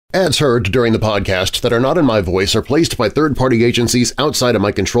Ads heard during the podcast that are not in my voice are placed by third-party agencies outside of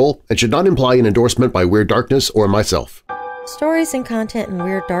my control and should not imply an endorsement by Weird Darkness or myself. Stories and content in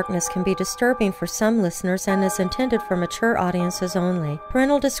Weird Darkness can be disturbing for some listeners and is intended for mature audiences only.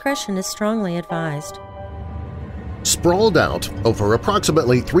 Parental discretion is strongly advised. Sprawled out over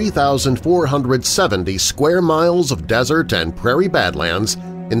approximately 3,470 square miles of desert and prairie badlands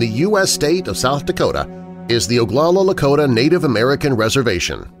in the U.S. state of South Dakota is the Oglala Lakota Native American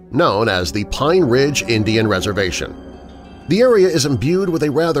Reservation, known as the Pine Ridge Indian Reservation. The area is imbued with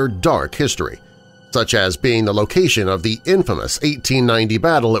a rather dark history, such as being the location of the infamous 1890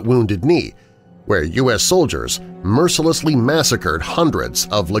 battle at Wounded Knee, where U.S. soldiers mercilessly massacred hundreds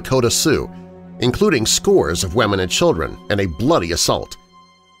of Lakota Sioux, including scores of women and children, in a bloody assault.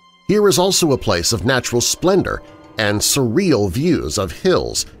 Here is also a place of natural splendor and surreal views of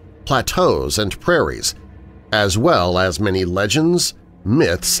hills, plateaus, and prairies, as well as many legends,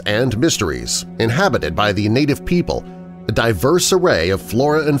 myths, and mysteries inhabited by the native people, a diverse array of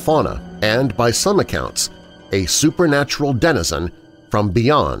flora and fauna, and, by some accounts, a supernatural denizen from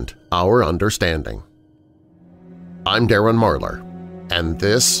beyond our understanding. I'm Darren Marlar, and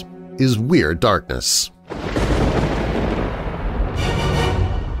this is Weird Darkness.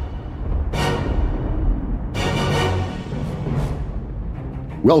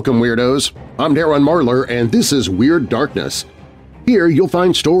 Welcome, Weirdos! I'm Darren Marlar, and this is Weird Darkness. Here you'll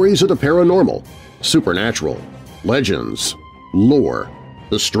find stories of the paranormal, supernatural, legends, lore,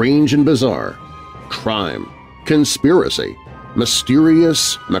 the strange and bizarre, crime, conspiracy,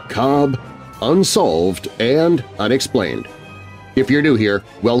 mysterious, macabre, unsolved, and unexplained. If you're new here,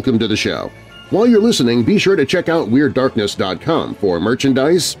 welcome to the show. While you're listening, be sure to check out WeirdDarkness.com for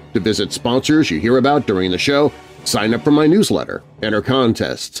merchandise, to visit sponsors you hear about during the show, sign up for my newsletter, enter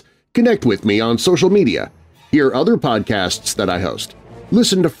contests, connect with me on social media, hear other podcasts that I host,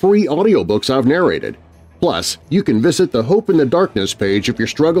 listen to free audiobooks I've narrated. Plus, you can visit the Hope in the Darkness page if you're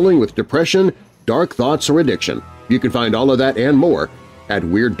struggling with depression, dark thoughts, or addiction. You can find all of that and more at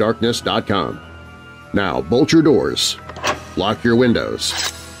WeirdDarkness.com. Now bolt your doors, lock your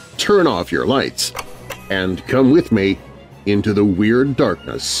windows, turn off your lights, and come with me into the Weird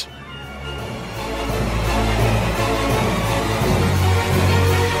Darkness.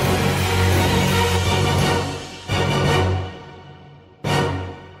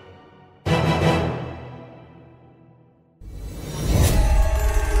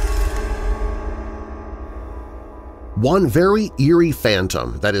 One very eerie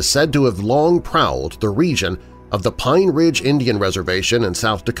phantom that is said to have long prowled the region of the Pine Ridge Indian Reservation in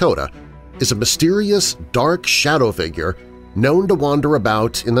South Dakota is a mysterious, dark shadow figure known to wander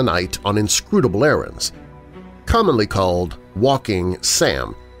about in the night on inscrutable errands. Commonly called Walking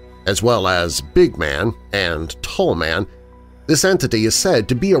Sam, as well as Big Man and Tall Man, this entity is said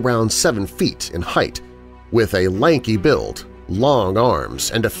to be around 7 feet in height, with a lanky build, long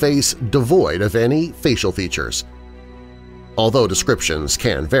arms, and a face devoid of any facial features, although descriptions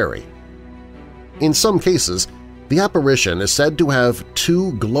can vary. In some cases, the apparition is said to have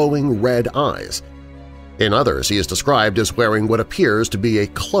 2 glowing red eyes. In others, he is described as wearing what appears to be a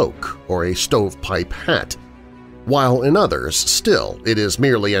cloak or a stovepipe hat, while in others, still, it is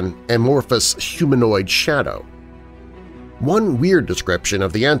merely an amorphous humanoid shadow. One weird description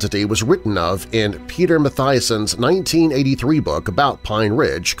of the entity was written of in Peter Mathiassen's 1983 book about Pine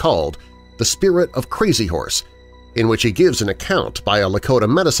Ridge called The Spirit of Crazy Horse, in which he gives an account by a Lakota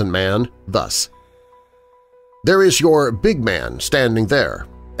medicine man thus: "There is your big man standing there,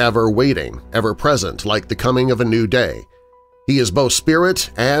 ever waiting, ever present like the coming of a new day. He is both spirit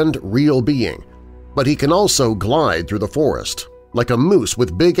and real being, but he can also glide through the forest, like a moose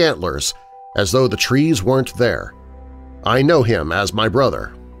with big antlers, as though the trees weren't there. I know him as my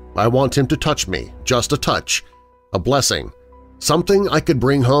brother. I want him to touch me, just a touch, a blessing, something I could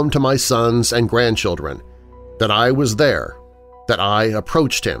bring home to my sons and grandchildren, that I was there, that I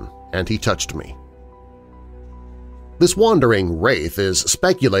approached him and he touched me." This wandering wraith is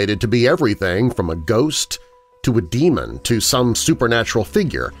speculated to be everything from a ghost to a demon to some supernatural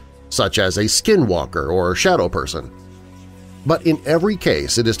figure, such as a skinwalker or shadow person. But in every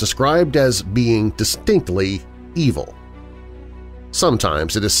case it is described as being distinctly evil.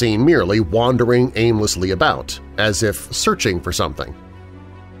 Sometimes it is seen merely wandering aimlessly about, as if searching for something.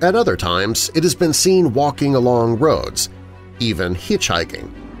 At other times, it has been seen walking along roads, even hitchhiking,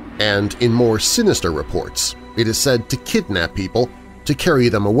 and in more sinister reports, it is said to kidnap people to carry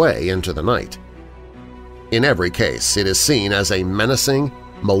them away into the night. In every case, it is seen as a menacing,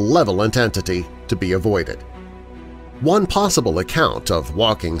 malevolent entity to be avoided. One possible account of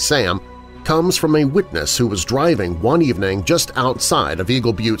Walking Sam comes from a witness who was driving one evening just outside of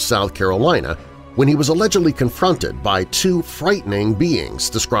Eagle Butte, South Carolina, when he was allegedly confronted by two frightening beings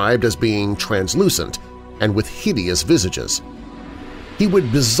described as being translucent and with hideous visages. He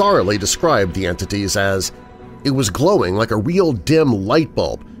would bizarrely describe the entities as, "It was glowing like a real dim light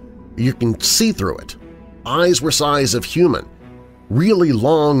bulb. You can see through it. Eyes were size of human. Really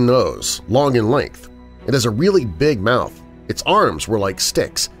long nose, long in length. It has a really big mouth. Its arms were like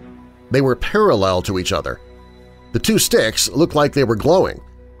sticks. They were parallel to each other. The two sticks looked like they were glowing.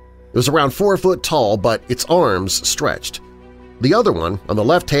 It was around 4 foot tall, but its arms stretched. The other one, on the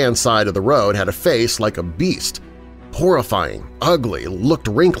left-hand side of the road, had a face like a beast. Horrifying, ugly, looked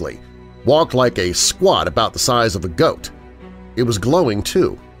wrinkly, walked like a squat about the size of a goat. It was glowing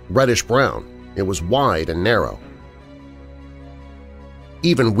too, reddish-brown. It was wide and narrow."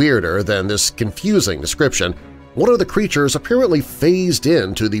 Even weirder than this confusing description, one of the creatures apparently phased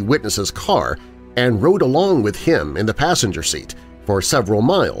into the witness's car and rode along with him in the passenger seat for several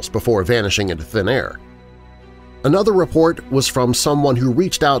miles before vanishing into thin air. Another report was from someone who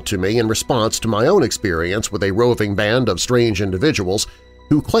reached out to me in response to my own experience with a roving band of strange individuals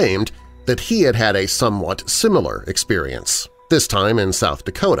who claimed that he had had a somewhat similar experience, this time in South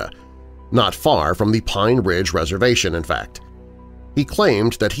Dakota, not far from the Pine Ridge Reservation, in fact. He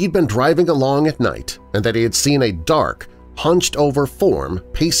claimed that he'd been driving along at night and that he had seen a dark, hunched-over form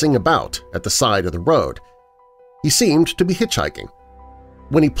pacing about at the side of the road. He seemed to be hitchhiking.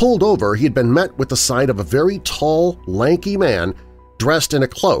 When he pulled over, he had been met with the sight of a very tall, lanky man dressed in a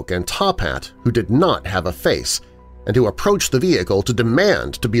cloak and top hat who did not have a face, and who approached the vehicle to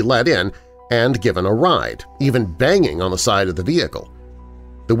demand to be let in and given a ride, even banging on the side of the vehicle.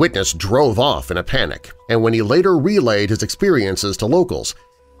 The witness drove off in a panic, and when he later relayed his experiences to locals,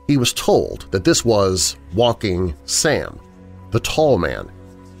 he was told that this was Walking Sam, the tall man.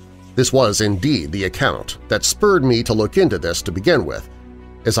 This was indeed the account that spurred me to look into this to begin with,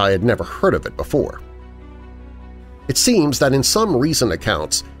 as I had never heard of it before. It seems that in some recent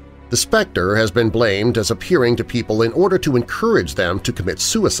accounts, the specter has been blamed as appearing to people in order to encourage them to commit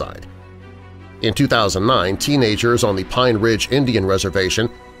suicide. In 2009, teenagers on the Pine Ridge Indian Reservation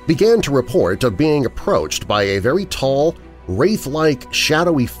began to report of being approached by a very tall, wraith-like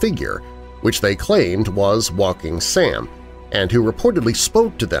shadowy figure which they claimed was Walking Sam, and who reportedly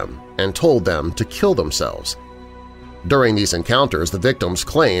spoke to them and told them to kill themselves. During these encounters, the victims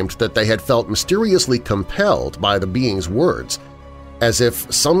claimed that they had felt mysteriously compelled by the being's words, as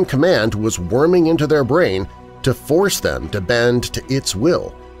if some command was worming into their brain to force them to bend to its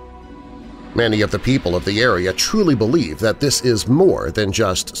will. Many of the people of the area truly believe that this is more than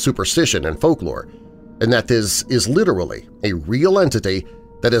just superstition and folklore, and that this is literally a real entity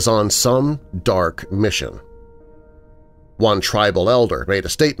that is on some dark mission. One tribal elder made a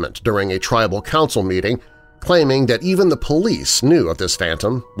statement during a tribal council meeting claiming that even the police knew of this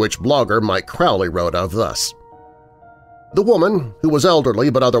phantom, which blogger Mike Crowley wrote of thus. The woman, who was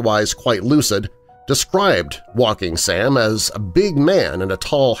elderly but otherwise quite lucid, described Walking Sam as a big man in a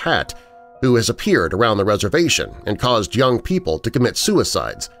tall hat who has appeared around the reservation and caused young people to commit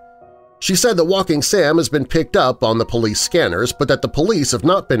suicides. She said that Walking Sam has been picked up on the police scanners, but that the police have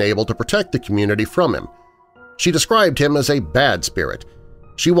not been able to protect the community from him. She described him as a bad spirit.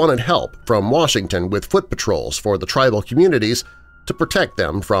 She wanted help from Washington with foot patrols for the tribal communities to protect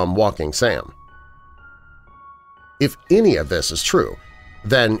them from Walking Sam. If any of this is true,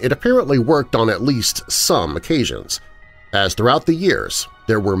 then it apparently worked on at least some occasions, as throughout the years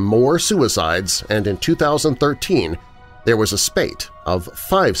there were more suicides, and in 2013 there was a spate of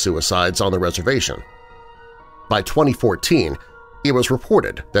 5 suicides on the reservation. By 2014, it was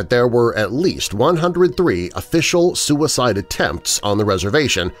reported that there were at least 103 official suicide attempts on the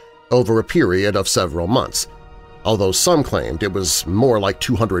reservation over a period of several months, although some claimed it was more like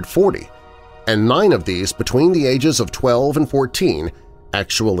 240, and 9 of these between the ages of 12 and 14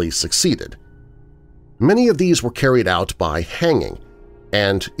 actually succeeded. Many of these were carried out by hanging,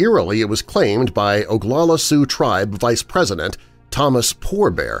 and eerily it was claimed by Oglala Sioux Tribe Vice President Thomas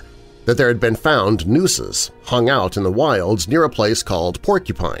Poorbear that there had been found nooses hung out in the wilds near a place called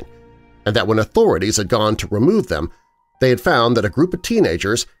Porcupine, and that when authorities had gone to remove them, they had found that a group of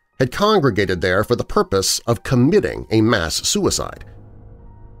teenagers had congregated there for the purpose of committing a mass suicide.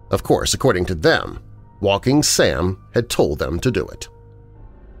 Of course, according to them, Walking Sam had told them to do it.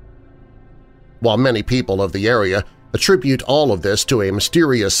 While many people of the area attribute all of this to a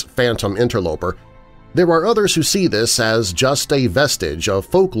mysterious phantom interloper, there are others who see this as just a vestige of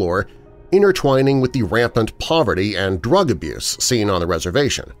folklore intertwining with the rampant poverty and drug abuse seen on the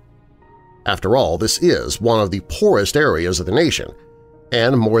reservation. After all, this is one of the poorest areas of the nation,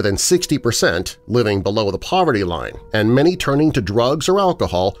 and more than 60% living below the poverty line, and many turning to drugs or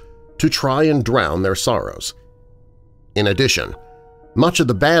alcohol to try and drown their sorrows. In addition, much of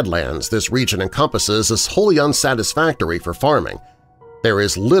the badlands this region encompasses is wholly unsatisfactory for farming. There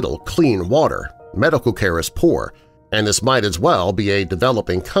is little clean water, medical care is poor, and this might as well be a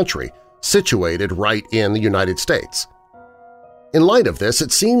developing country situated right in the United States. In light of this,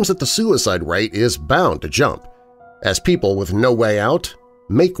 it seems that the suicide rate is bound to jump, as people with no way out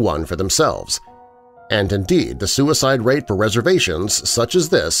make one for themselves. And indeed, the suicide rate for reservations such as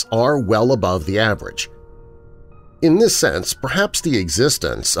this are well above the average. In this sense, perhaps the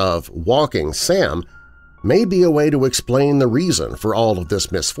existence of Walking Sam may be a way to explain the reason for all of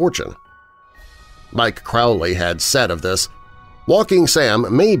this misfortune. Mike Crowley had said of this, "Walking Sam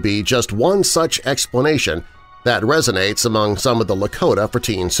may be just one such explanation that resonates among some of the Lakota for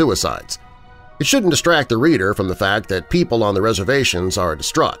teen suicides. It shouldn't distract the reader from the fact that people on the reservations are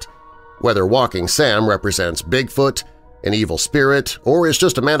distraught. Whether Walking Sam represents Bigfoot, an evil spirit, or is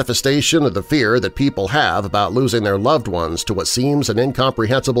just a manifestation of the fear that people have about losing their loved ones to what seems an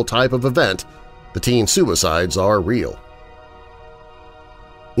incomprehensible type of event, the teen suicides are real."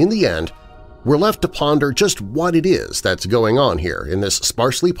 In the end, we're left to ponder just what it is that's going on here in this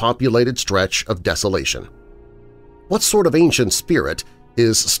sparsely populated stretch of desolation. What sort of ancient spirit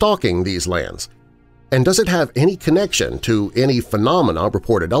is stalking these lands, and does it have any connection to any phenomena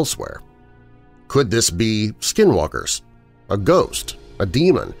reported elsewhere? Could this be skinwalkers, a ghost, a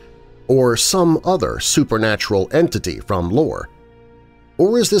demon, or some other supernatural entity from lore?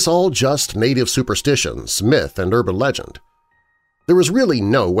 Or is this all just native superstitions, myth, and urban legend? There is really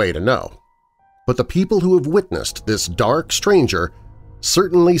no way to know, but the people who have witnessed this dark stranger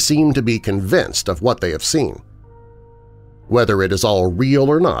certainly seem to be convinced of what they have seen. Whether it is all real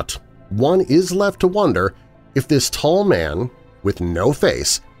or not, one is left to wonder if this tall man with no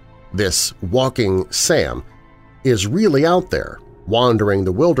face, this Walking Sam, is really out there wandering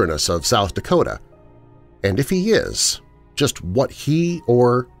the wilderness of South Dakota, and if he is, just what he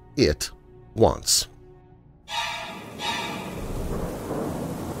or it wants.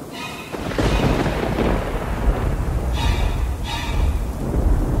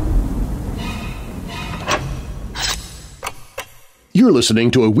 You're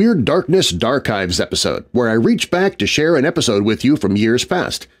listening to a Weird Darkness Darchives episode where I reach back to share an episode with you from years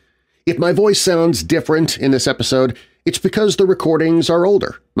past. If my voice sounds different in this episode, it's because the recordings are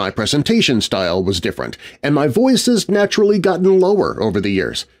older, my presentation style was different, and my voice has naturally gotten lower over the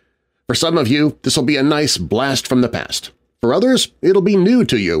years. For some of you, this will be a nice blast from the past. For others, it'll be new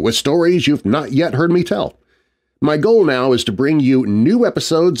to you with stories you've not yet heard me tell. My goal now is to bring you new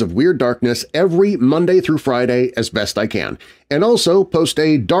episodes of Weird Darkness every Monday through Friday as best I can, and also post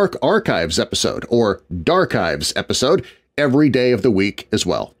a Dark Archives episode or Darchives episode every day of the week as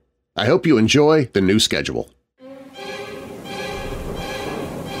well. I hope you enjoy the new schedule.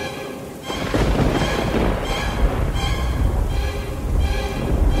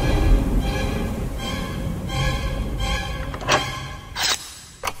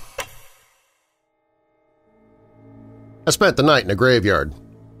 I spent the night in a graveyard.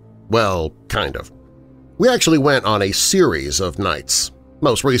 Well, kind of. We actually went on a series of nights,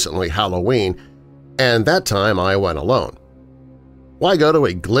 most recently Halloween, and that time I went alone. Why go to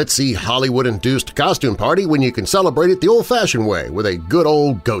a glitzy, Hollywood-induced costume party when you can celebrate it the old-fashioned way with a good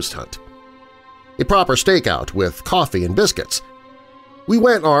old ghost hunt? A proper stakeout with coffee and biscuits. We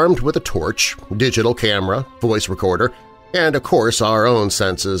went armed with a torch, digital camera, voice recorder, and of course our own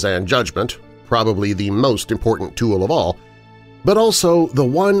senses and judgment, probably the most important tool of all, but also the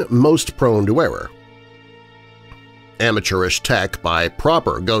one most prone to error. Amateurish tech by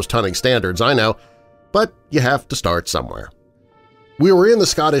proper ghost hunting standards, I know, but you have to start somewhere. We were in the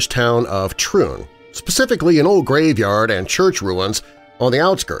Scottish town of Troon, specifically an old graveyard and church ruins on the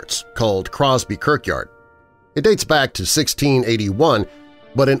outskirts called Crosby Kirkyard. It dates back to 1681,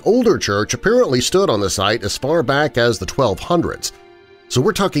 but an older church apparently stood on the site as far back as the 1200s, so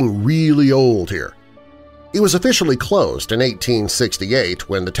we're talking really old here. It was officially closed in 1868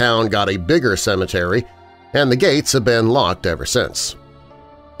 when the town got a bigger cemetery, and the gates have been locked ever since.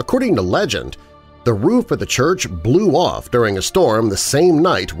 According to legend, the roof of the church blew off during a storm the same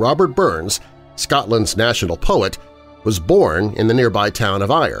night Robert Burns, Scotland's national poet, was born in the nearby town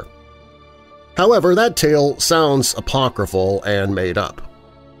of Ayr. However, that tale sounds apocryphal and made up.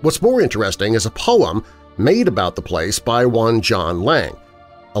 What's more interesting is a poem made about the place by one John Lang,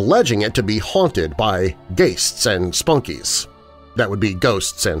 alleging it to be haunted by ghaists and spunkies. That would be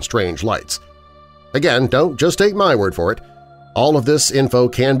ghosts and strange lights. Again, don't just take my word for it. All of this info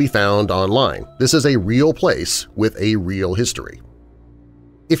can be found online. This is a real place with a real history.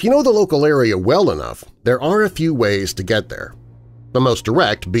 If you know the local area well enough, there are a few ways to get there, the most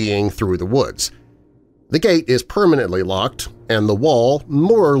direct being through the woods. The gate is permanently locked and the wall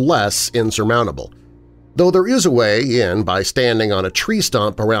more or less insurmountable, though there is a way in by standing on a tree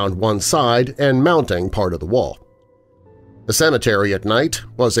stump around one side and mounting part of the wall. The cemetery at night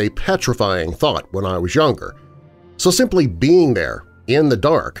was a petrifying thought when I was younger, so simply being there in the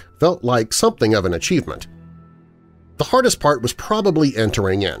dark felt like something of an achievement. The hardest part was probably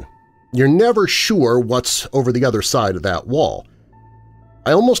entering in. You're never sure what's over the other side of that wall.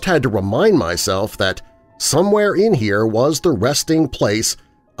 I almost had to remind myself that somewhere in here was the resting place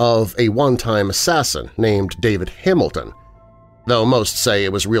of a one-time assassin named David Hamilton, though most say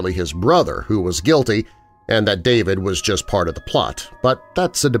it was really his brother who was guilty and that David was just part of the plot, but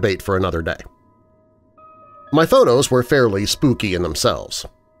that's a debate for another day. My photos were fairly spooky in themselves,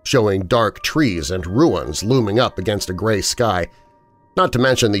 showing dark trees and ruins looming up against a gray sky, not to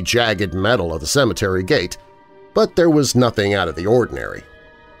mention the jagged metal of the cemetery gate, but there was nothing out of the ordinary.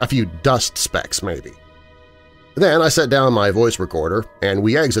 A few dust specks, maybe. Then I set down my voice recorder and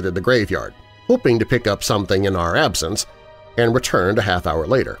we exited the graveyard, hoping to pick up something in our absence, and returned a half-hour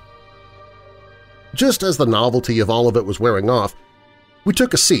later. Just as the novelty of all of it was wearing off, we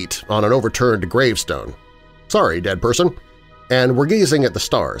took a seat on an overturned gravestone. Sorry, dead person. And were gazing at the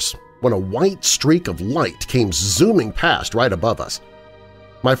stars when a white streak of light came zooming past right above us.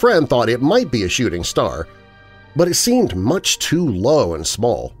 My friend thought it might be a shooting star, but it seemed much too low and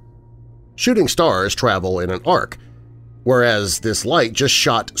small. Shooting stars travel in an arc, whereas this light just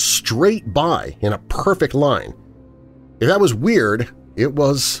shot straight by in a perfect line. If that was weird, it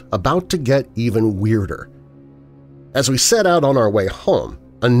was about to get even weirder. As we set out on our way home,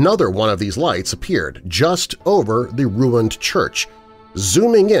 another one of these lights appeared just over the ruined church,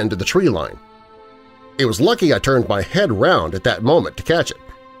 zooming into the tree line. It was lucky I turned my head round at that moment to catch it.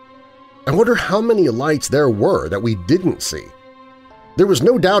 I wonder how many lights there were that we didn't see. There was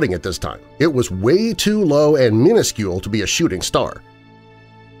no doubting it this time. It was way too low and minuscule to be a shooting star.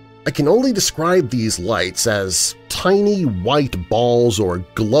 I can only describe these lights as tiny white balls or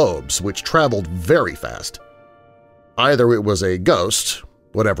globes which traveled very fast. Either it was a ghost,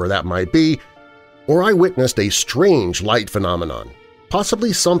 whatever that might be, or I witnessed a strange light phenomenon,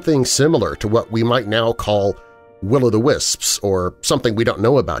 possibly something similar to what we might now call will-o'-the-wisps or something we don't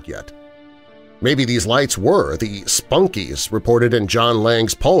know about yet. Maybe these lights were the spunkies reported in John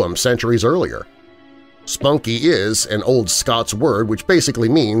Lang's poem centuries earlier. Spunky is an old Scots word which basically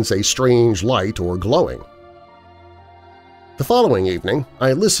means a strange light or glowing. The following evening,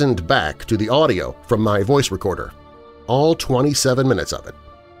 I listened back to the audio from my voice recorder, all 27 minutes of it.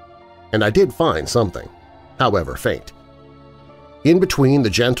 And I did find something, however faint. In between the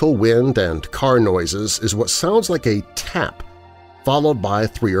gentle wind and car noises is what sounds like a tap, followed by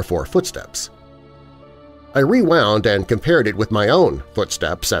 3 or 4 footsteps. I rewound and compared it with my own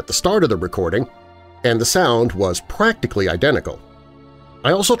footsteps at the start of the recording, and the sound was practically identical.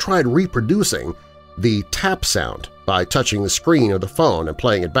 I also tried reproducing the tap sound by touching the screen of the phone and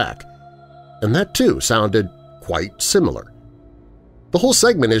playing it back, and that too sounded quite similar. The whole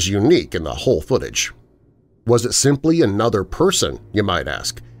segment is unique in the whole footage. Was it simply another person, you might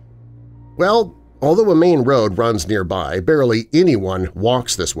ask? Well, although a main road runs nearby, barely anyone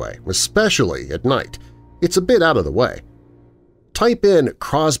walks this way, especially at night. It's a bit out of the way. Type in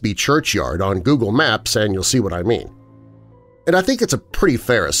Crosby Churchyard on Google Maps and you'll see what I mean. And I think it's a pretty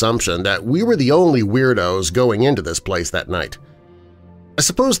fair assumption that we were the only weirdos going into this place that night. I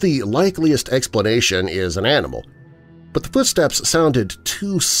suppose the likeliest explanation is an animal, but the footsteps sounded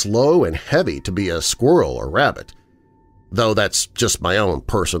too slow and heavy to be a squirrel or rabbit, though that's just my own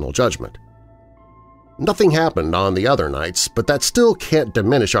personal judgment. Nothing happened on the other nights, but that still can't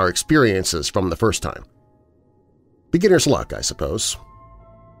diminish our experiences from the first time. Beginner's luck, I suppose.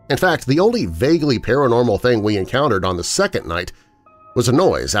 In fact, the only vaguely paranormal thing we encountered on the second night was a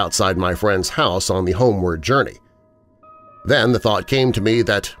noise outside my friend's house on the homeward journey. Then the thought came to me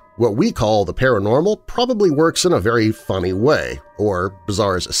that what we call the paranormal probably works in a very funny way, or,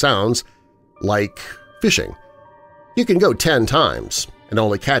 bizarre as it sounds, like fishing. You can go 10 times and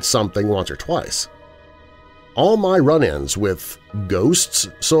only catch something once or twice. All my run-ins with ghosts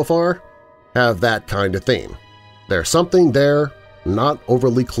so far have that kind of theme. There's something there, not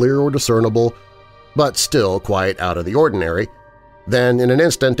overly clear or discernible, but still quite out of the ordinary, then in an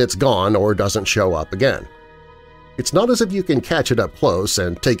instant it's gone or doesn't show up again. It's not as if you can catch it up close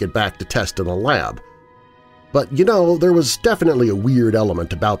and take it back to test in a lab. But you know, there was definitely a weird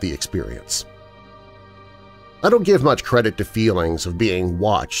element about the experience. I don't give much credit to feelings of being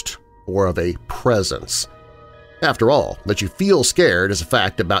watched or of a presence. After all, that you feel scared is a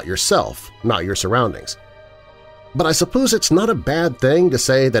fact about yourself, not your surroundings. But I suppose it's not a bad thing to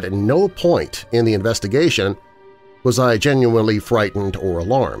say that at no point in the investigation was I genuinely frightened or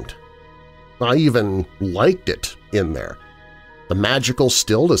alarmed. I even liked it in there, the magical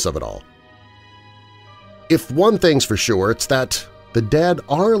stillness of it all. If one thing's for sure, it's that the dead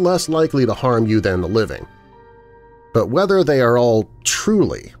are less likely to harm you than the living. But whether they are all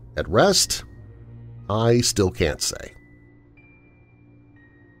truly at rest, I still can't say.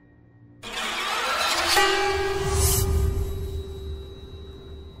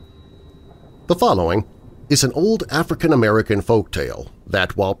 The following is an old African-American folktale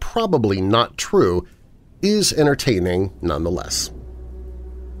that, while probably not true, is entertaining nonetheless.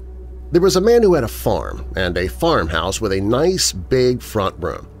 There was a man who had a farm and a farmhouse with a nice big front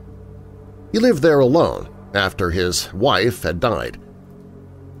room. He lived there alone after his wife had died.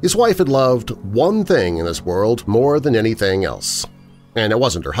 His wife had loved one thing in this world more than anything else, and it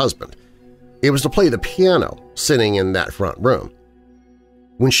wasn't her husband. It was to play the piano sitting in that front room.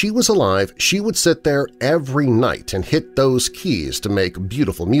 When she was alive, she would sit there every night and hit those keys to make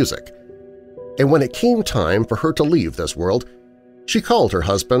beautiful music. And when it came time for her to leave this world, she called her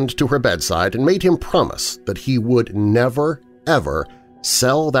husband to her bedside and made him promise that he would never, ever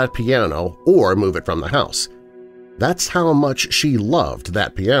sell that piano or move it from the house. That's how much she loved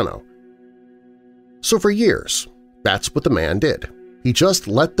that piano. So for years, that's what the man did. He just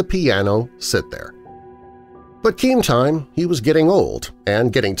let the piano sit there. But came time, he was getting old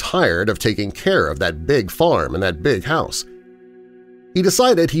and getting tired of taking care of that big farm and that big house. He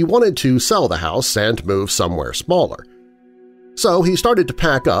decided he wanted to sell the house and move somewhere smaller. So he started to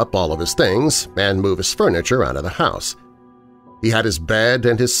pack up all of his things and move his furniture out of the house. He had his bed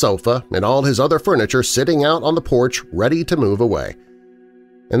and his sofa and all his other furniture sitting out on the porch ready to move away.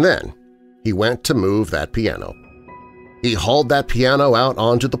 And then he went to move that piano. He hauled that piano out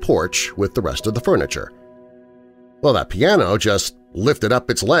onto the porch with the rest of the furniture. Well, that piano just lifted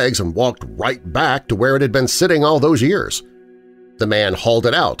up its legs and walked right back to where it had been sitting all those years. The man hauled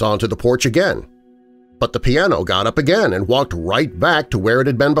it out onto the porch again, but the piano got up again and walked right back to where it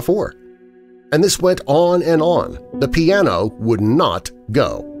had been before. And this went on and on. The piano would not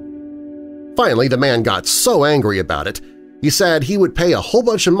go. Finally, the man got so angry about it, he said he would pay a whole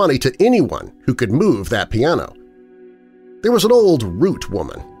bunch of money to anyone who could move that piano. There was an old root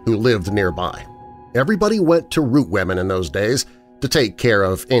woman who lived nearby. Everybody went to root women in those days to take care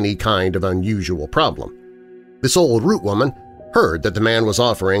of any kind of unusual problem. This old root woman heard that the man was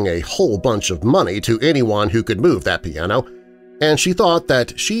offering a whole bunch of money to anyone who could move that piano, and she thought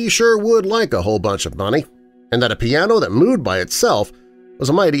that she sure would like a whole bunch of money, and that a piano that moved by itself was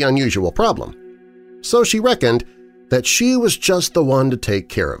a mighty unusual problem. So she reckoned that she was just the one to take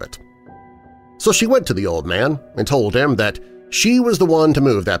care of it. So she went to the old man and told him that she was the one to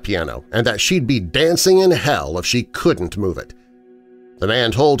move that piano and that she'd be dancing in hell if she couldn't move it. The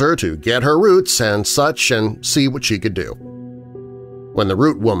man told her to get her roots and such and see what she could do. When the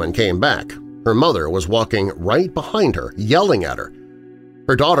root woman came back, her mother was walking right behind her, yelling at her.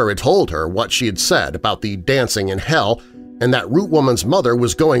 Her daughter had told her what she had said about the dancing in hell, and that root woman's mother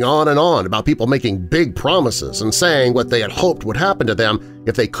was going on and on about people making big promises and saying what they had hoped would happen to them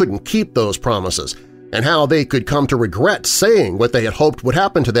if they couldn't keep those promises, and how they could come to regret saying what they had hoped would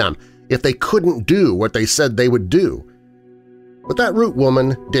happen to them if they couldn't do what they said they would do. But that root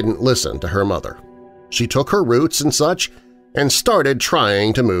woman didn't listen to her mother. She took her roots and such and started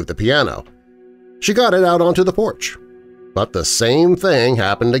trying to move the piano. She got it out onto the porch. But the same thing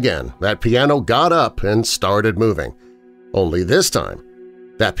happened again. That piano got up and started moving. Only this time,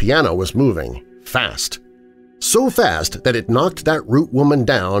 that piano was moving fast. So fast that it knocked that root woman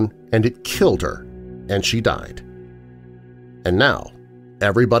down and it killed her, and she died. And now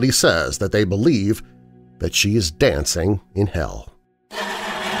everybody says that they believe that she is dancing in hell.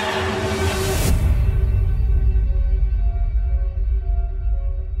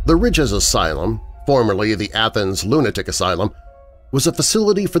 The Ridges Asylum, formerly the Athens Lunatic Asylum, was a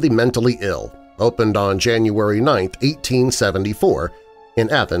facility for the mentally ill, opened on January 9, 1874, in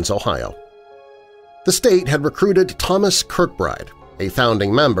Athens, Ohio. The state had recruited Thomas Kirkbride, a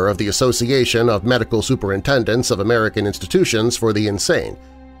founding member of the Association of Medical Superintendents of American Institutions for the Insane,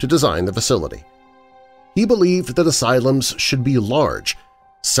 to design the facility. He believed that asylums should be large,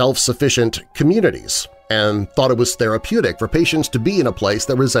 self-sufficient communities, and thought it was therapeutic for patients to be in a place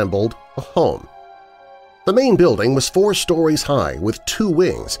that resembled a home. The main building was 4 stories high with 2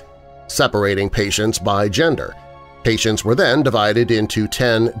 wings, separating patients by gender. Patients were then divided into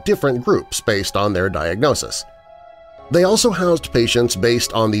 10 different groups based on their diagnosis. They also housed patients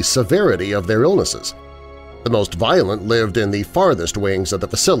based on the severity of their illnesses. The most violent lived in the farthest wings of the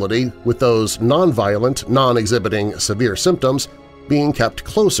facility, with those non-violent, non-exhibiting severe symptoms being kept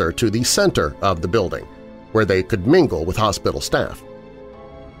closer to the center of the building, where they could mingle with hospital staff.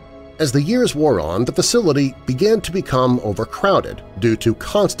 As the years wore on, the facility began to become overcrowded due to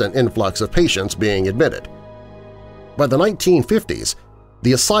constant influx of patients being admitted. By the 1950s,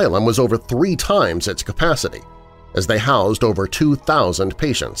 the asylum was over 3 times its capacity, as they housed over 2,000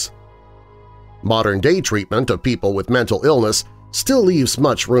 patients. Modern-day treatment of people with mental illness still leaves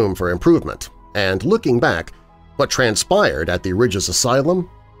much room for improvement, and looking back, what transpired at the Ridges Asylum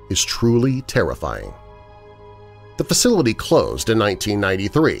is truly terrifying. The facility closed in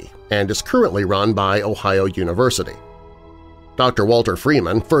 1993 and is currently run by Ohio University. Dr. Walter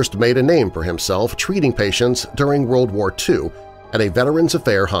Freeman first made a name for himself treating patients during World War II at a Veterans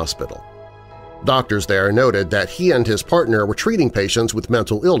Affairs hospital. Doctors there noted that he and his partner were treating patients with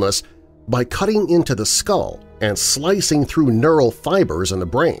mental illness by cutting into the skull and slicing through neural fibers in the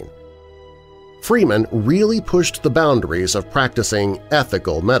brain. Freeman really pushed the boundaries of practicing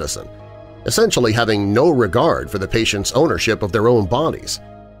ethical medicine, essentially having no regard for the patient's ownership of their own bodies.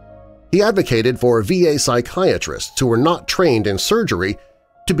 He advocated for VA psychiatrists who were not trained in surgery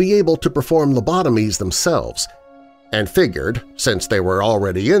to be able to perform lobotomies themselves, and figured, since they were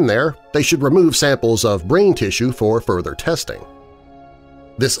already in there, they should remove samples of brain tissue for further testing.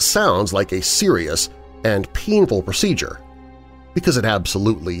 This sounds like a serious and painful procedure, because it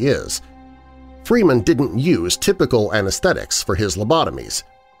absolutely is. Freeman didn't use typical anesthetics for his lobotomies.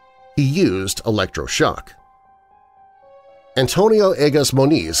 He used electroshock. Antonio Egas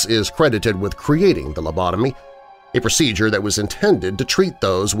Moniz is credited with creating the lobotomy, a procedure that was intended to treat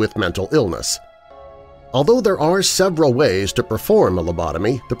those with mental illness. Although there are several ways to perform a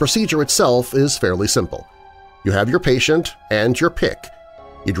lobotomy, the procedure itself is fairly simple. You have your patient and your pick.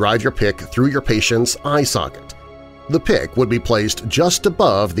 You drive your pick through your patient's eye socket. The pick would be placed just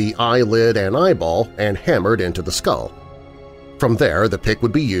above the eyelid and eyeball and hammered into the skull. From there, the pick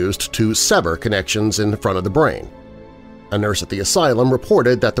would be used to sever connections in front of the brain. A nurse at the asylum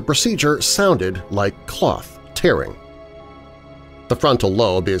reported that the procedure sounded like cloth tearing. The frontal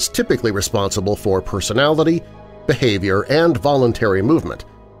lobe is typically responsible for personality, behavior, and voluntary movement,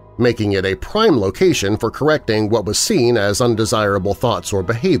 making it a prime location for correcting what was seen as undesirable thoughts or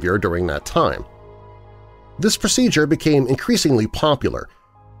behavior during that time. This procedure became increasingly popular,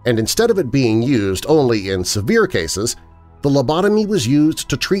 and instead of it being used only in severe cases, the lobotomy was used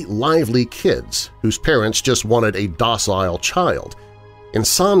to treat lively kids whose parents just wanted a docile child,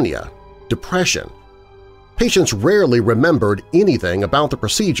 insomnia, depression. Patients rarely remembered anything about the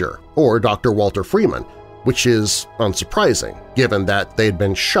procedure or Dr. Walter Freeman, which is unsurprising given that they'd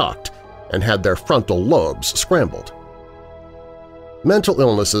been shocked and had their frontal lobes scrambled. Mental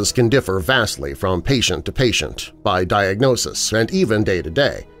illnesses can differ vastly from patient to patient, by diagnosis, and even day to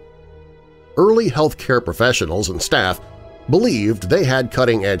day. Early healthcare professionals and staff believed they had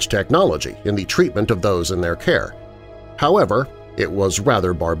cutting-edge technology in the treatment of those in their care. However, it was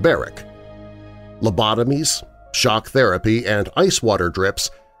rather barbaric. Lobotomies, shock therapy, and ice water drips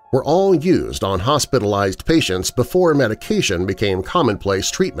were all used on hospitalized patients before medication became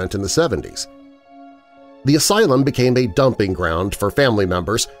commonplace treatment in the 70s. The asylum became a dumping ground for family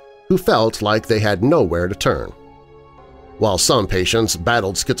members who felt like they had nowhere to turn. While some patients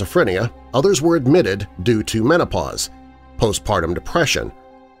battled schizophrenia, others were admitted due to menopause, postpartum depression,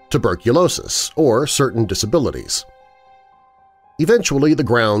 tuberculosis, or certain disabilities. Eventually, the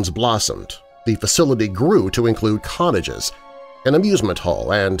grounds blossomed. The facility grew to include cottages, an amusement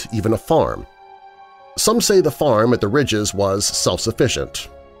hall, and even a farm. Some say the farm at the Ridges was self-sufficient,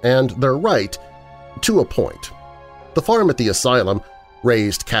 and they're right to a point. The farm at the asylum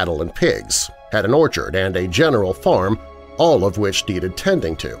raised cattle and pigs, had an orchard and a general farm, all of which needed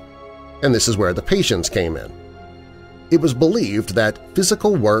tending to, and this is where the patients came in. It was believed that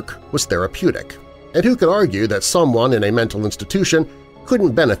physical work was therapeutic, and who could argue that someone in a mental institution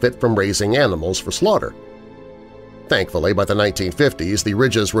couldn't benefit from raising animals for slaughter? Thankfully, by the 1950s, the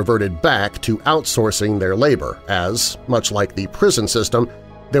Ridges reverted back to outsourcing their labor as, much like the prison system,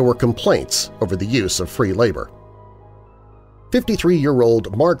 there were complaints over the use of free labor.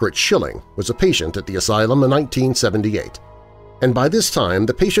 53-year-old Margaret Schilling was a patient at the asylum in 1978, and by this time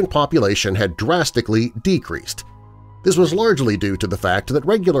the patient population had drastically decreased. This was largely due to the fact that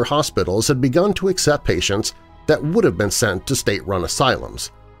regular hospitals had begun to accept patients that would have been sent to state-run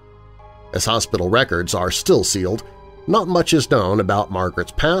asylums. As hospital records are still sealed, not much is known about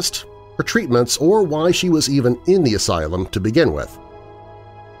Margaret's past, her treatments, or why she was even in the asylum to begin with.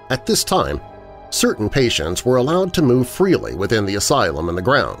 At this time, certain patients were allowed to move freely within the asylum and the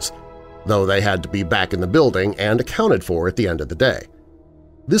grounds. though they had to be back in the building and accounted for at the end of the day.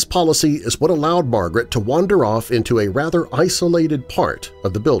 This policy is what allowed Margaret to wander off into a rather isolated part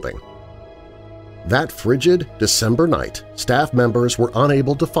of the building. That frigid December night, staff members were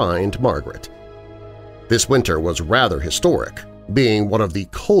unable to find Margaret. This winter was rather historic, being one of the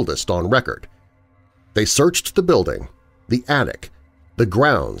coldest on record. They searched the building, the attic, the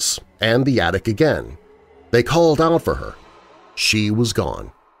grounds, and the attic again. They called out for her. She was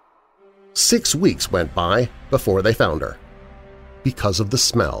gone. 6 weeks went by before they found her. Because of the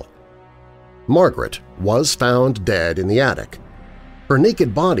smell. Margaret was found dead in the attic. Her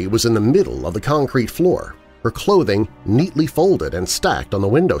naked body was in the middle of the concrete floor, her clothing neatly folded and stacked on the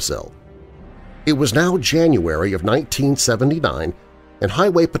windowsill. It was now January of 1979, and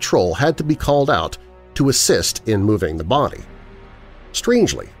Highway Patrol had to be called out to assist in moving the body.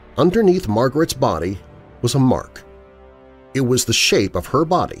 Strangely, underneath Margaret's body was a mark. It was the shape of her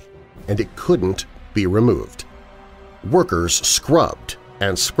body, and it couldn't be removed. Workers scrubbed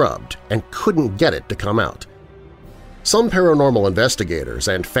and couldn't get it to come out. Some paranormal investigators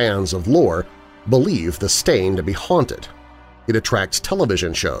and fans of lore believe the stain to be haunted. It attracts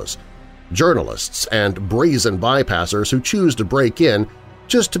television shows, journalists, and brazen bypassers who choose to break in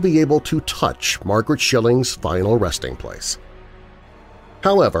just to be able to touch Margaret Schilling's final resting place.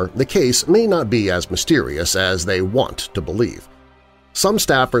 However, the case may not be as mysterious as they want to believe. Some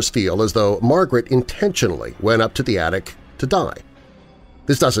staffers feel as though Margaret intentionally went up to the attic to die.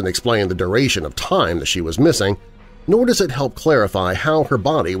 This doesn't explain the duration of time that she was missing, nor does it help clarify how her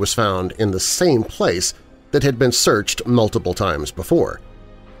body was found in the same place that had been searched multiple times before.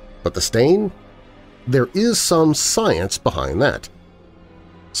 But the stain? There is some science behind that.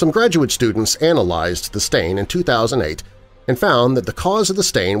 Some graduate students analyzed the stain in 2008 and found that the cause of the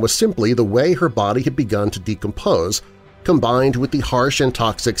stain was simply the way her body had begun to decompose, combined with the harsh and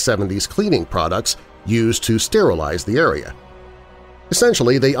toxic 70s cleaning products used to sterilize the area.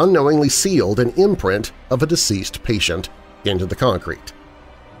 Essentially, they unknowingly sealed an imprint of a deceased patient into the concrete.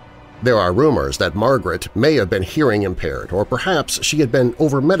 There are rumors that Margaret may have been hearing impaired, or perhaps she had been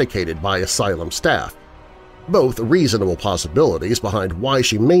over-medicated by asylum staff, both reasonable possibilities behind why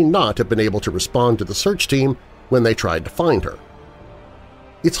she may not have been able to respond to the search team when they tried to find her.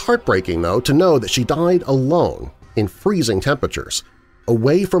 It's heartbreaking, though, to know that she died alone in freezing temperatures,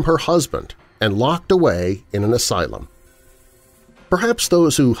 away from her husband and locked away in an asylum. Perhaps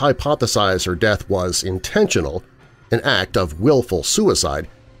those who hypothesize her death was intentional, an act of willful suicide,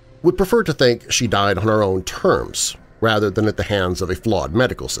 would prefer to think she died on her own terms rather than at the hands of a flawed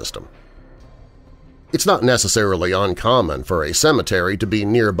medical system. It's not necessarily uncommon for a cemetery to be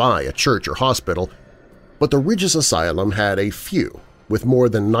nearby a church or hospital, but the Ridges Asylum had a few, with more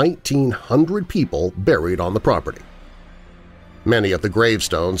than 1,900 people buried on the property. Many of the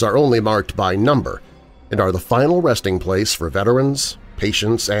gravestones are only marked by number and are the final resting place for veterans,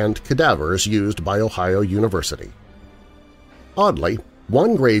 patients, and cadavers used by Ohio University. Oddly,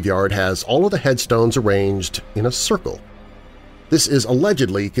 one graveyard has all of the headstones arranged in a circle. This is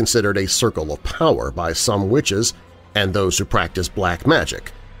allegedly considered a circle of power by some witches and those who practice black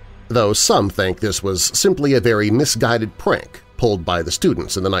magic, though some think this was simply a very misguided prank pulled by the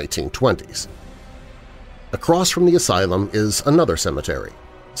students in the 1920s. Across from the asylum is another cemetery,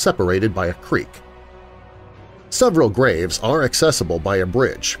 separated by a creek. Several graves are accessible by a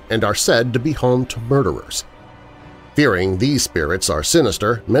bridge and are said to be home to murderers. Fearing these spirits are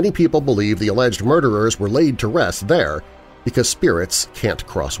sinister, many people believe the alleged murderers were laid to rest there because spirits can't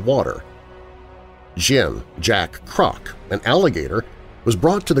cross water. Jim Jack Croc, an alligator, was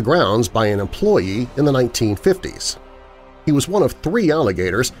brought to the grounds by an employee in the 1950s. He was one of 3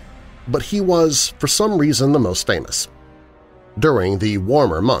 alligators, but he was, for some reason, the most famous. During the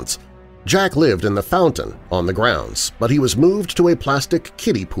warmer months, Jack lived in the fountain on the grounds, but he was moved to a plastic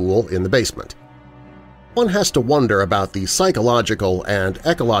kiddie pool in the basement. One has to wonder about the psychological and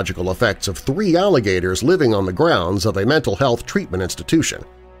ecological effects of 3 alligators living on the grounds of a mental health treatment institution.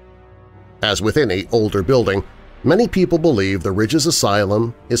 As with any older building, many people believe the Ridges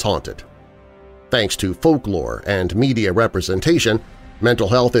Asylum is haunted. Thanks to folklore and media representation, mental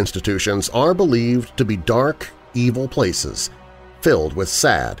health institutions are believed to be dark, evil places filled with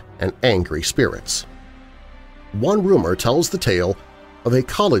sad and angry spirits. One rumor tells the tale of a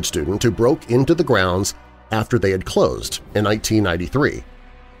college student who broke into the grounds after they had closed in 1993.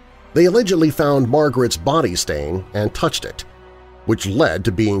 They allegedly found Margaret's body stain and touched it, which led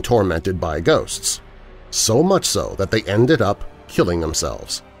to being tormented by ghosts, so much so that they ended up killing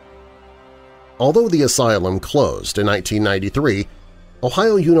themselves. Although the asylum closed in 1993,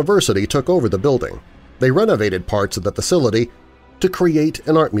 Ohio University took over the building. They renovated parts of the facility to create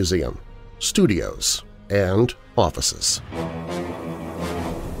an art museum, studios, and offices.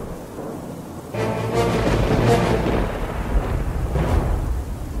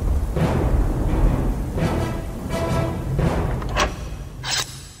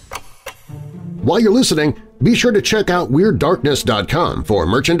 While you're listening, be sure to check out WeirdDarkness.com for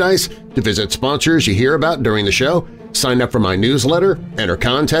merchandise, to visit sponsors you hear about during the show, sign up for my newsletter, enter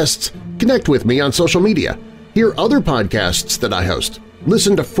contests, connect with me on social media, hear other podcasts that I host,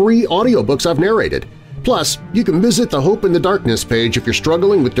 listen to free audiobooks I've narrated. Plus, you can visit the Hope in the Darkness page if you're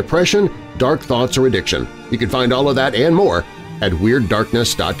struggling with depression, dark thoughts, or addiction. You can find all of that and more at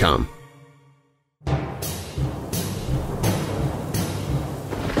WeirdDarkness.com.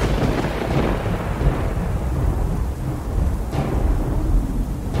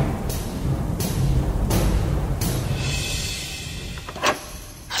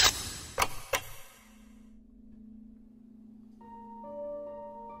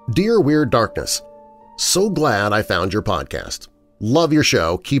 Dear Weird Darkness, so glad I found your podcast. Love your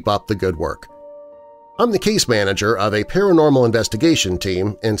show. Keep up the good work. I'm the case manager of a paranormal investigation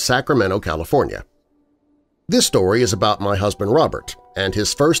team in Sacramento, California. This story is about my husband Robert and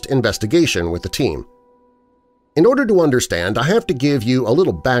his first investigation with the team. In order to understand, I have to give you a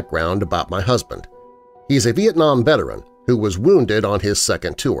little background about my husband. He's a Vietnam veteran who was wounded on his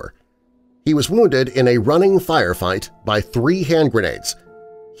second tour. He was wounded in a running firefight by 3 hand grenades.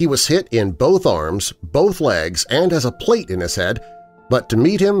 He was hit in both arms, both legs, and has a plate in his head, but to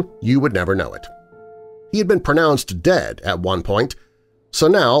meet him, you would never know it. He had been pronounced dead at one point, so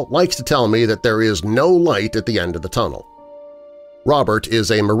now likes to tell me that there is no light at the end of the tunnel. Robert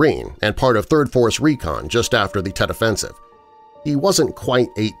is a Marine and part of 3rd Force Recon just after the Tet Offensive. He wasn't quite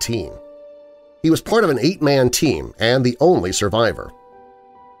 18. He was part of an 8-man team and the only survivor.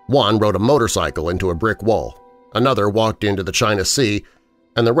 One rode a motorcycle into a brick wall, another walked into the China Sea,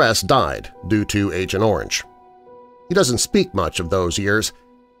 and the rest died due to Agent Orange. He doesn't speak much of those years,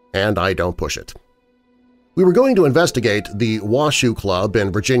 and I don't push it. We were going to investigate the Washoe Club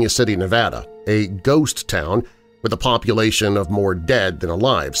in Virginia City, Nevada, a ghost town with a population of more dead than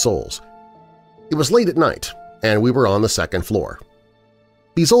alive souls. It was late at night, and we were on the 2nd floor.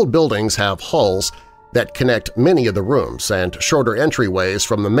 These old buildings have halls that connect many of the rooms and shorter entryways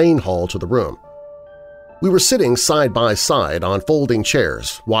from the main hall to the room. We were sitting side by side on folding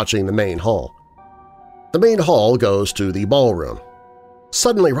chairs watching the main hall. The main hall goes to the ballroom.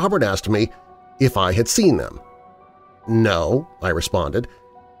 Suddenly Robert asked me if I had seen them. "No," I responded.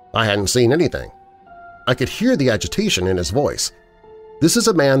 I hadn't seen anything. I could hear the agitation in his voice. This is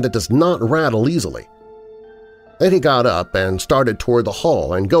a man that does not rattle easily. Then he got up and started toward the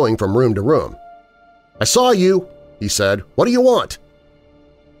hall and going from room to room. "I saw you," he said. "What do you want?"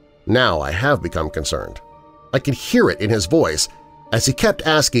 Now I have become concerned. I could hear it in his voice as he kept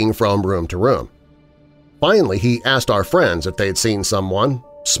asking from room to room. Finally, he asked our friends if they'd seen someone,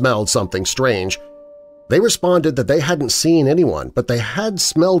 smelled something strange. They responded that they hadn't seen anyone, but they had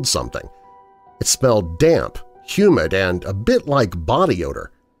smelled something. It smelled damp, humid, and a bit like body odor.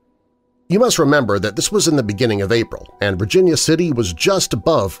 You must remember that this was in the beginning of April, and Virginia City was just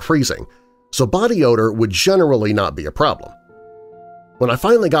above freezing, so body odor would generally not be a problem. When I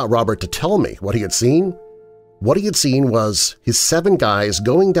finally got Robert to tell me what he had seen was his 7 guys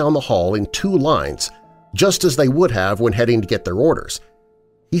going down the hall in 2 lines, just as they would have when heading to get their orders.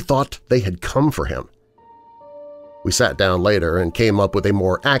 He thought they had come for him. We sat down later and came up with a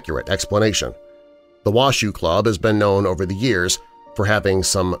more accurate explanation. The Washoe Club has been known over the years for having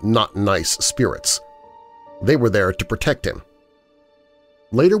some not nice spirits. They were there to protect him.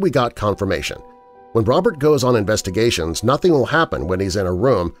 Later we got confirmation. When Robert goes on investigations, nothing will happen when he's in a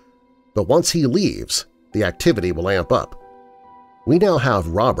room, but once he leaves, the activity will amp up. We now have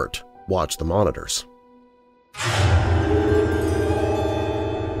Robert watch the monitors.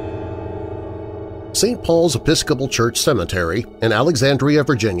 St. Paul's Episcopal Church Cemetery in Alexandria,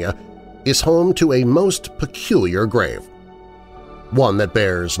 Virginia, is home to a most peculiar grave. One that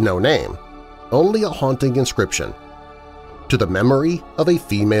bears no name, only a haunting inscription, "To the memory of a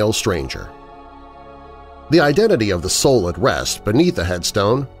female stranger." The identity of the soul at rest beneath the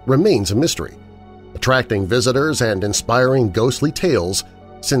headstone remains a mystery, attracting visitors and inspiring ghostly tales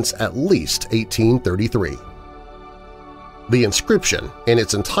since at least 1833. The inscription in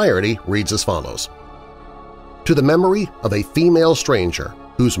its entirety reads as follows: "To the memory of a female stranger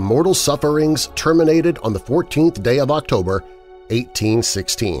whose mortal sufferings terminated on the 14th day of October,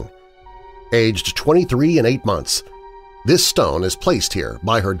 1816. Aged 23 and 8 months, this stone is placed here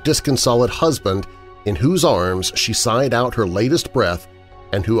by her disconsolate husband in whose arms she sighed out her latest breath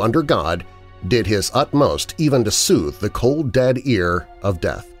and who, under God, did his utmost even to soothe the cold dead ear of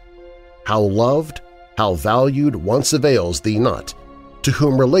death. how loved, how valued once avails thee not, to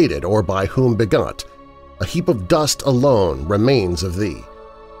whom related or by whom begot, a heap of dust alone remains of thee.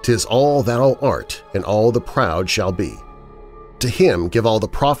 'Tis all thou art, and all the proud shall be. To him give all the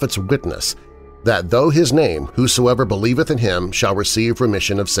prophets witness, that though his name whosoever believeth in him shall receive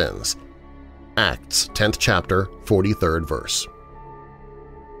remission of sins. Acts 10th chapter, 43rd verse.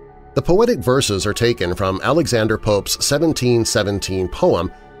 The poetic verses are taken from Alexander Pope's 1717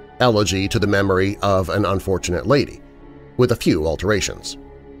 poem Elegy to the Memory of an Unfortunate Lady, with a few alterations.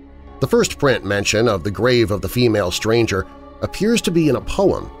 The first print mention of the grave of the female stranger appears to be in a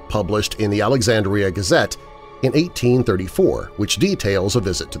poem published in the Alexandria Gazette in 1834, which details a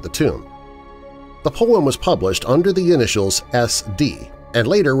visit to the tomb. The poem was published under the initials S.D. and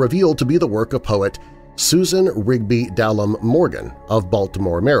later revealed to be the work of poet Susan Rigby Dallum Morgan of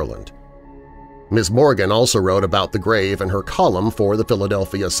Baltimore, Maryland. Ms. Morgan also wrote about the grave in her column for the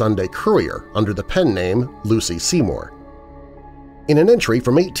Philadelphia Sunday Courier under the pen name Lucy Seymour. In an entry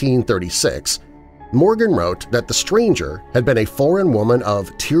from 1836, Morgan wrote that the stranger had been a foreign woman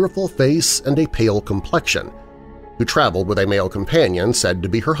of tearful face and a pale complexion, who traveled with a male companion said to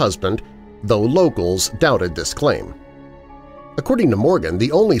be her husband, though locals doubted this claim. According to Morgan,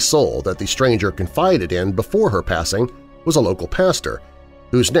 the only soul that the stranger confided in before her passing was a local pastor,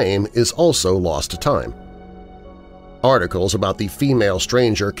 whose name is also lost to time. Articles about the female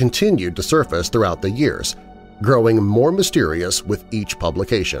stranger continued to surface throughout the years, growing more mysterious with each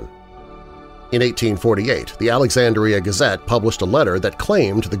publication. In 1848, the Alexandria Gazette published a letter that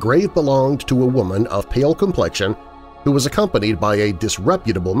claimed the grave belonged to a woman of pale complexion who was accompanied by a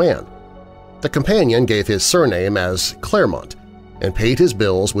disreputable man. The companion gave his surname as Claremont and paid his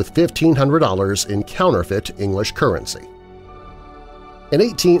bills with $1,500 in counterfeit English currency. An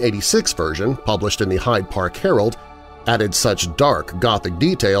 1886 version, published in the Hyde Park Herald, added such dark Gothic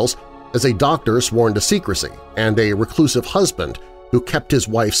details as a doctor sworn to secrecy and a reclusive husband who kept his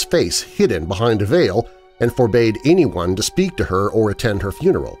wife's face hidden behind a veil and forbade anyone to speak to her or attend her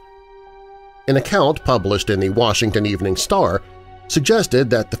funeral. An account published in the Washington Evening Star suggested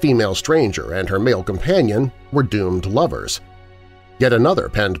that the female stranger and her male companion were doomed lovers. Yet another,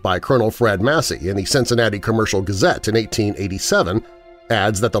 penned by Colonel Fred Massey in the Cincinnati Commercial Gazette in 1887,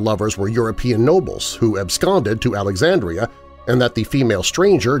 adds that the lovers were European nobles who absconded to Alexandria and that the female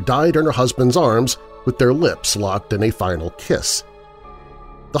stranger died in her husband's arms with their lips locked in a final kiss.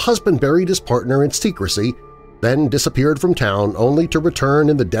 The husband buried his partner in secrecy, then disappeared from town only to return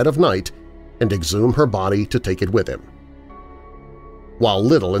in the dead of night and exhume her body to take it with him. While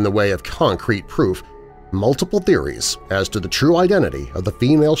little in the way of concrete proof, multiple theories as to the true identity of the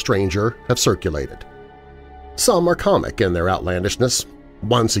female stranger have circulated. Some are comic in their outlandishness.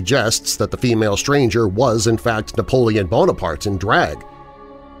 One suggests that the female stranger was in fact Napoleon Bonaparte in drag,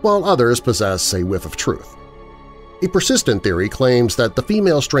 while others possess a whiff of truth. A persistent theory claims that the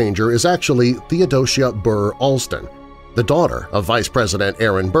female stranger is actually Theodosia Burr Alston, the daughter of Vice President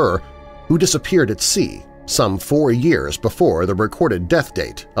Aaron Burr, who disappeared at sea some 4 years before the recorded death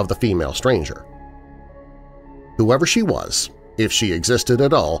date of the female stranger. Whoever she was, if she existed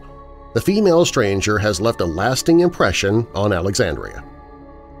at all, the female stranger has left a lasting impression on Alexandria.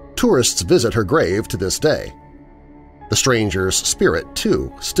 Tourists visit her grave to this day. The stranger's spirit,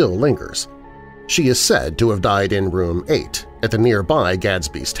 too, still lingers. She is said to have died in Room 8 at the nearby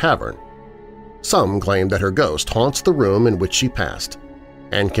Gadsby's Tavern. Some claim that her ghost haunts the room in which she passed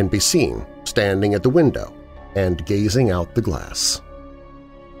and can be seen standing at the window and gazing out the glass.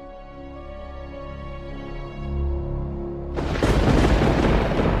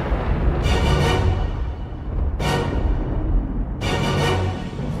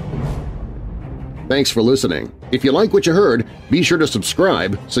 Thanks for listening. If you like what you heard, be sure to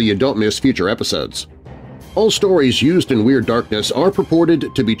subscribe so you don't miss future episodes. All stories used in Weird Darkness are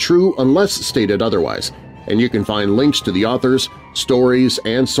purported to be true unless stated otherwise, and you can find links to the authors, stories,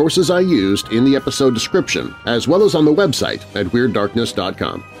 and sources I used in the episode description, as well as on the website at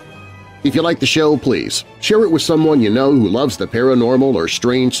WeirdDarkness.com. If you like the show, please share it with someone you know who loves the paranormal or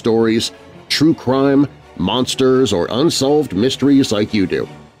strange stories, true crime, monsters, or unsolved mysteries like you do.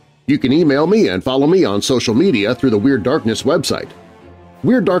 You can email me and follow me on social media through the Weird Darkness website.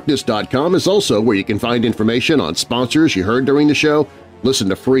 WeirdDarkness.com is also where you can find information on sponsors you heard during the show, listen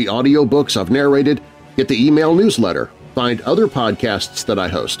to free audiobooks I've narrated, get the email newsletter, find other podcasts that I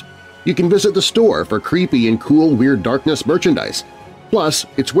host. You can visit the store for creepy and cool Weird Darkness merchandise. Plus,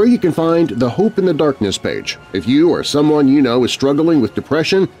 it's where you can find the Hope in the Darkness page if you or someone you know is struggling with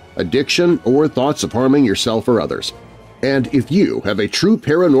depression, addiction, or thoughts of harming yourself or others. And if you have a true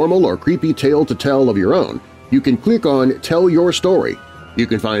paranormal or creepy tale to tell of your own, you can click on Tell Your Story You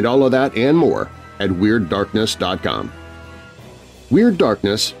can find all of that and more at WeirdDarkness.com. Weird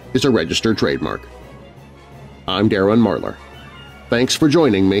Darkness is a registered trademark. I'm Darren Marlar. Thanks for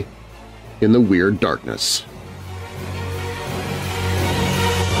joining me in the Weird Darkness.